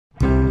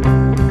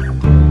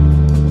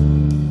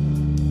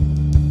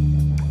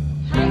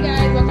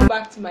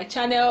back to my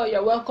channel.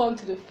 You're welcome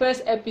to the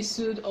first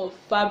episode of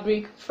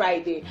Fabric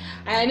Friday.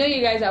 And I know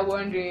you guys are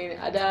wondering,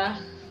 Ada,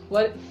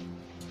 what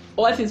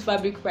is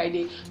Fabric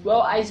Friday?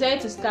 Well, I decided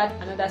to start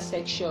another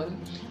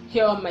section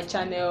here on my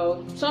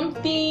channel,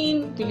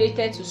 something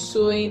related to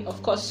sewing.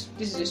 Of course,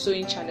 this is a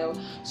sewing channel.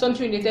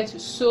 Something related to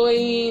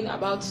sewing,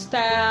 about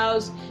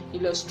styles,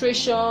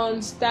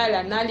 illustration, style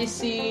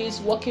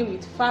analysis, working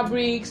with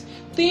fabrics,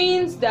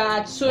 things that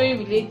are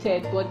sewing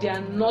related, but they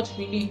are not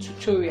really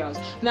tutorials.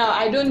 Now,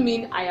 I don't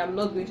mean I am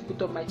not going to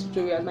put up my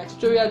tutorials. My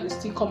tutorials will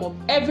still come up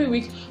every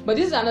week, but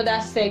this is another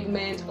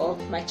segment of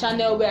my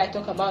channel where I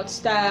talk about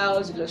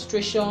styles,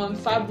 illustration,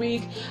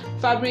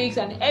 fabrics,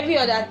 and every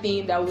other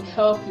thing that will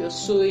help your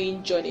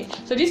sewing journey.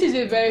 So this is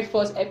the very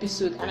first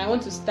episode, and I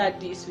want to start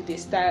this with a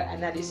style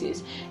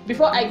analysis.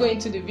 Before I go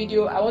into the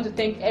video, I want to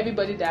thank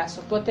everybody that has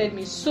supported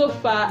me so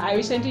far. I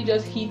recently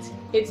just hit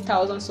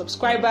 8,000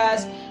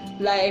 subscribers.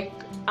 Like,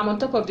 I'm on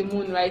top of the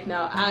moon right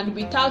now, and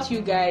without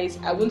you guys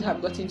I wouldn't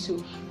have gotten to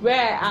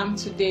where I am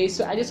today.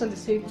 So I just want to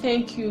say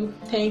thank you,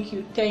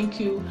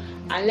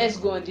 and let's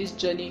go on this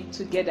journey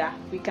together.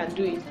 We can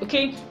do it.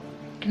 Okay,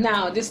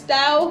 now the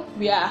style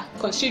we are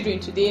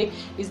considering today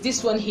is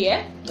this one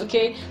here.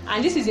 Okay,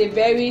 and this is a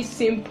very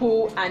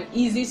simple and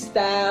easy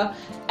style.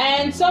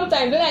 And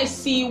sometimes when I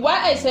see why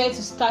I said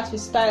to start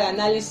with style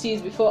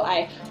analysis before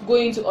I go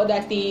into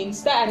other things,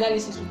 style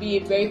analysis will be a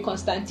very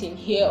constant thing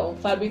here on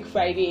Fabric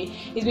Friday,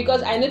 is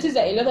because I noticed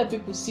that a lot of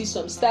people see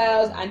some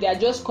styles and they are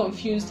just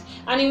confused.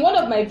 And in one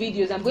of my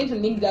videos, I'm going to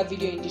link that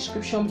video in the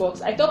description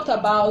box, I talked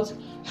about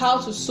how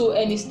to sew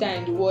any style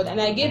in the world,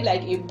 and I gave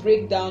like a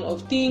breakdown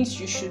of things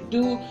you should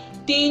do,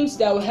 things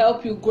that will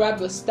help you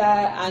grab your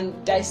style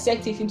and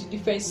dissect it into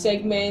different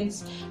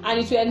segments, and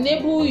it will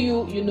enable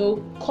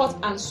you, cut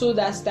and sew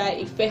that style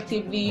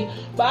effectively.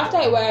 But after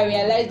a while I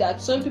realized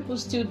that some people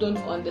still don't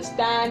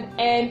understand,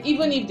 and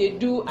even if they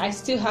do, I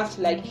still have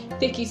to like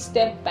take it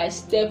step by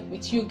step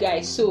with you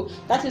guys. So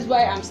that is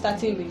why I'm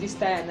starting with this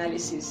style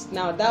analysis.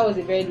 Now, that was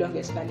a very long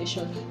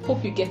explanation.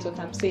 Hope you get what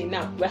I'm saying.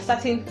 Now we're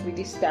starting with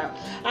this style,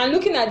 and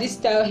looking at this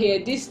style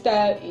here, this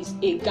style is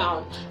a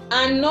gown.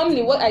 And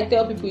normally what I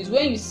tell people is,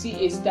 when you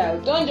see a style,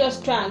 don't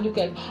just try and look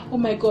at, oh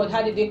my god,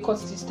 how did they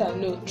cut this style?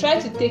 No, try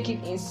to take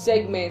it in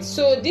segments.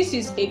 So this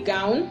is a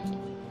gown,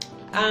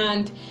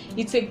 and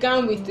it's a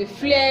gown with a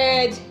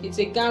flared, it's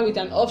a gown with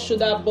an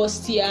off-shoulder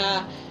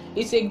bustier,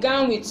 it's a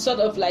gown with sort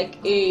of like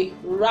a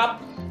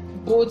wrap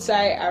bow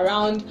tie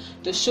around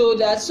the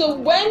shoulder. So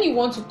when you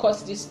want to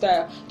cut this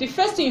style, the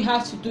first thing you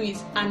have to do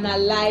is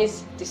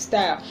analyze the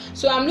style.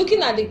 So I'm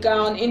looking at the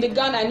gown. In the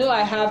gown, I know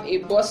I have a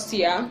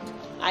bustier,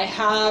 I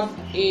have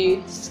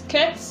a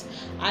skirt,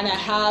 and I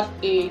have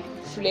a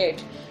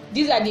flared.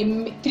 These are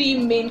the three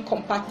main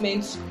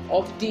compartments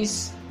of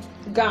this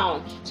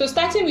gown. So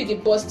starting with the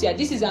bustier,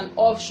 this is an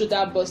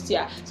off-shoulder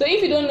bustier. So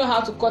if you don't know how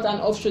to cut an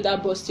off-shoulder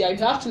bustier,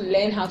 you have to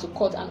learn how to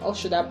cut an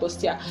off-shoulder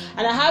bustier.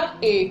 And I have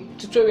a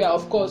tutorial,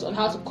 of course, on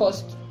how to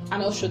cut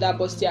an off-shoulder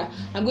bustier.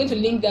 I'm going to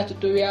link that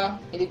tutorial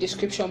in the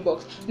description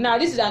box. Now,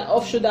 this is an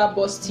off-shoulder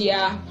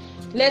bustier.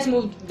 Let's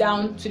move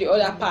down to the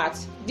other part.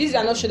 This is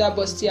an off-shoulder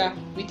bustier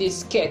with a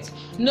skirt.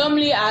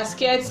 Normally our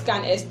skirts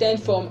can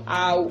extend from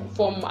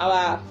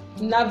our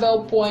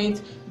navel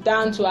point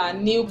down to our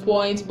knee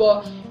point,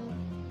 but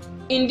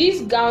in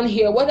this gown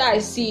here, what I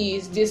see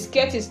is the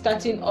skirt is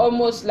starting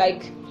almost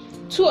like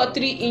 2 or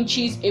 3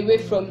 inches away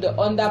from the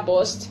under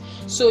bust.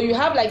 So you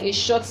have like a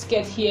short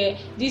skirt here.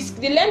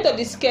 The length of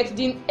the skirt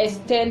didn't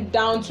extend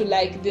down to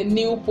like the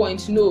knee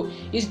point. No,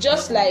 it's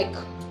just like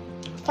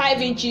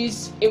 5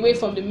 inches away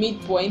from the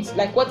midpoint,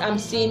 like what I'm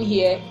seeing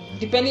here.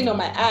 Depending on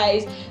my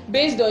eyes,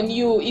 based on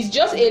you, it's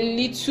just a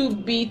little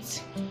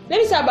bit, let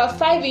me say about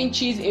 5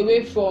 inches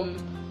away from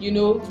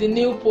the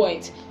nail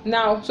point.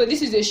 Now, so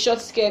this is a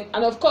short skirt,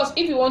 and of course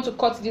if you want to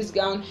cut this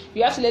gown,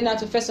 you have to learn how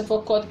to first of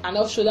all cut an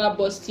off-shoulder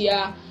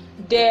bustier,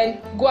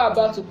 then go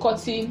about to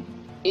cutting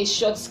a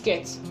short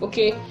skirt.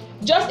 Okay,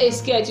 just a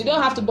skirt, you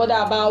don't have to bother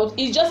about,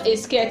 it's just a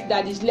skirt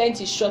that its length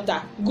is shorter.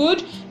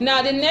 Good.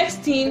 Now the next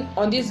thing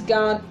on this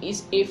gown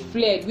is a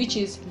flared, which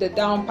is the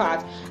down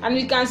part, and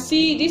you can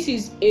see this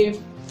is a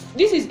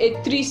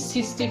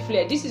 360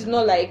 flared. This is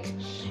not like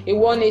a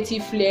 180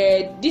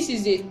 flared. This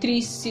is a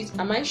 360.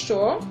 Am I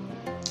sure?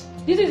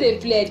 This is a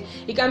flared.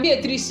 It can be a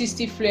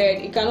 360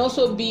 flared. It can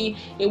also be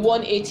a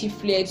 180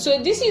 flared.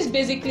 So this is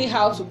basically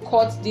how to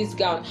cut this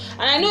gown.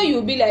 And I know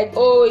you'll be like,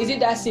 oh, is it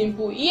that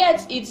simple?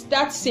 Yes, it's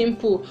that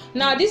simple.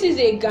 Now this is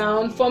a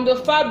gown. From the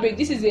fabric,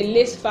 this is a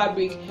lace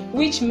fabric,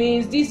 which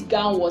means this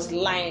gown was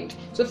lined.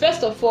 So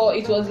first of all,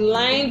 it was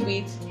lined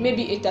with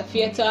maybe a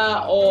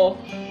taffeta or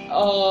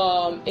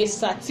a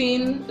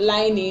satin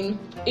lining.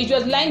 It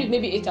was lined with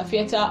maybe a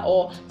taffeta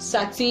or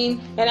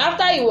satin, and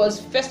after it was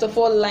first of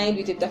all lined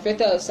with a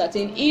taffeta or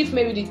satin, if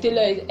maybe the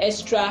tailor is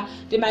extra,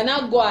 they might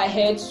not go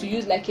ahead to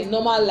use like a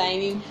normal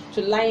lining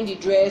to line the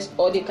dress,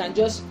 or they can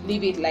just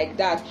leave it like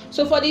that.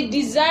 So for the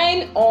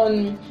design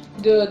on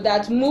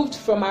that moved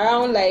from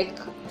around like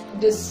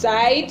the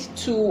side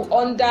to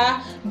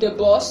under the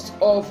bust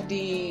of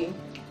the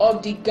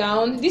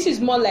gown, this is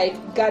more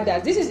like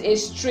gathers. This is a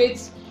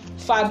straight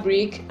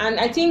fabric, and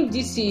I think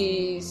this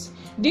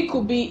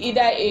could be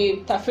either a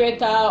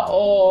taffeta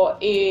or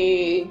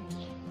a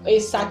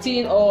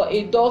satin or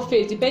a doll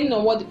face, depending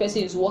on what the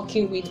person is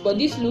working with. But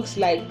this looks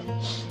like,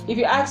 if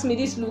you ask me,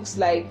 this looks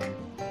like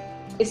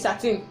a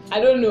satin. I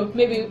don't know,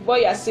 maybe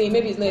what you're saying,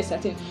 maybe it's not a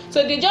satin.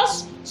 So they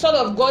just sort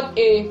of got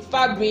a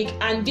fabric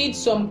and did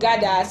some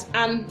gathers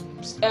and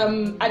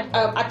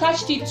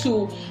attached it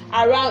to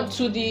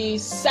the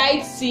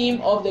side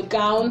seam of the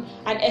gown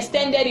and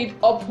extended it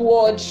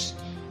upwards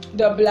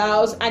the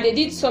blouse, and they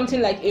did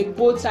something like a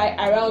bow tie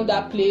around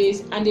that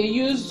place, and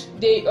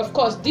of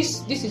course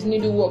this is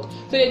needlework,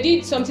 so they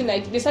did something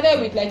like, they started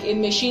with like a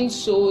machine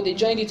sew, they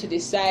joined it to the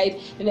side,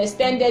 then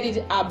extended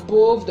it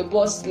above the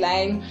bust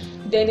line,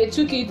 then they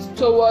took it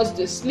towards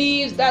the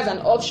sleeves, that's an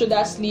off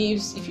shoulder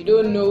sleeves if you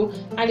don't know,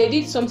 and they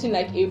did something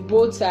like a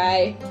bow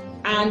tie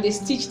and they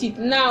stitched it.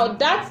 Now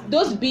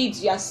those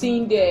beads you are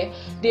seeing there,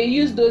 they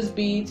use those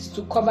beads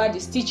to cover the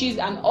stitches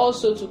and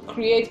also to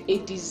create a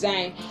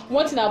design.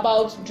 One thing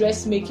about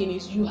dressmaking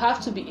is you have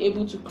to be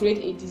able to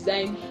create a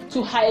design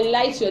to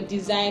highlight your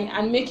design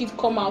and make it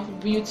come out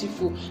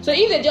beautiful. So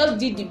if they just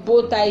did the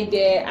bow tie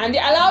there and they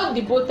allowed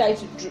the bow tie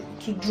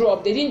to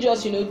drop, they didn't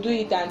just do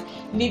it and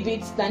leave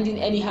it standing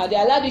anyhow, they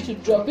allowed it to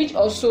drop, which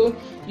also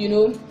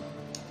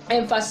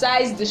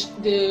emphasized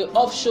the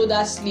off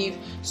shoulder sleeve.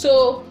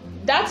 So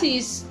that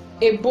is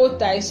a bow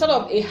tie, sort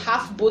of a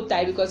half bow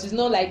tie, because it's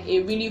not like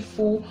a really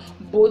full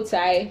bow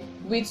tie,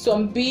 with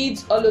some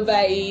beads all over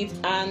it,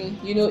 and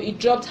it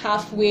dropped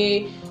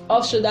halfway,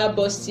 off shoulder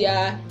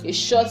bustier, a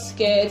short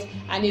skirt,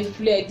 and a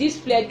flared. This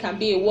flared can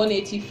be a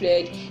 180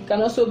 flared, it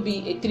can also be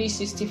a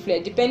 360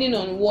 flared, depending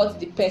on what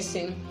the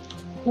person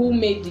who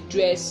made the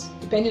dress,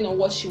 depending on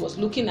what she was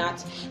looking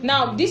at.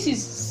 Now this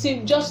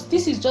is just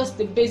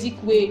the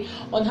basic way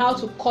on how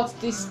to cut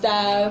this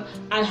style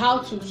and how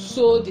to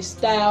sew the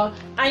style.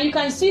 And you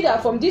can see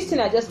that from this thing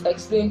I just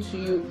explained to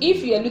you,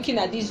 if you are looking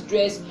at this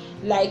dress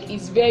like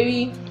it's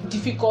very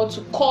difficult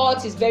to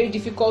cut, it's very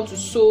difficult to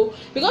sew,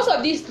 because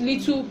of this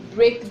little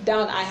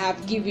breakdown I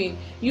have given,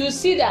 you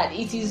see that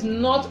it is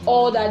not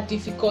all that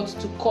difficult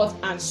to cut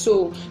and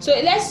sew. So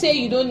let's say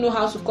you don't know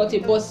how to cut a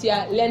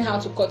bustier, learn how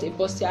to cut a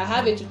bustier. I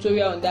have a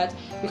tutorial on that,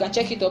 you can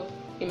check it up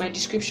in my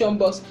description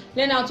box.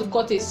 Learn how to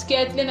cut a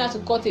skirt, learn how to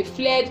cut a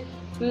flared,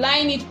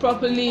 line it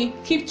properly,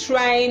 keep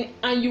trying,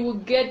 and you will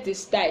get the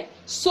style.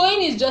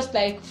 Sewing is just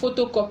like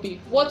photocopy.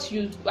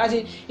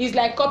 It's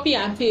like copy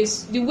and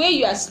paste. The way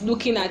you are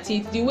looking at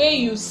it, the way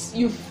you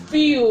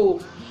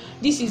feel,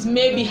 this is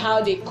maybe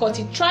how they cut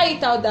it. Try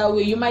it out that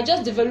way. You might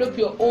just develop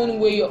your own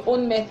way, your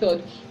own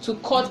method to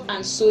cut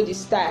and sew the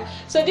style.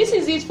 So this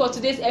is it for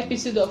today's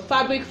episode of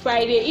Fabric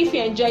Friday. If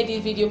you enjoyed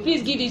this video,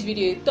 please give this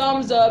video a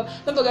thumbs up.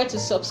 Don't forget to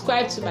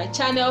subscribe to my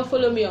channel,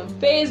 follow me on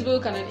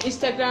Facebook and on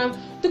Instagram.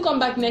 To come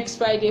back next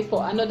Friday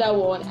for another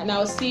one, and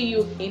I'll see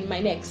you in my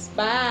next.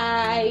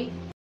 Bye.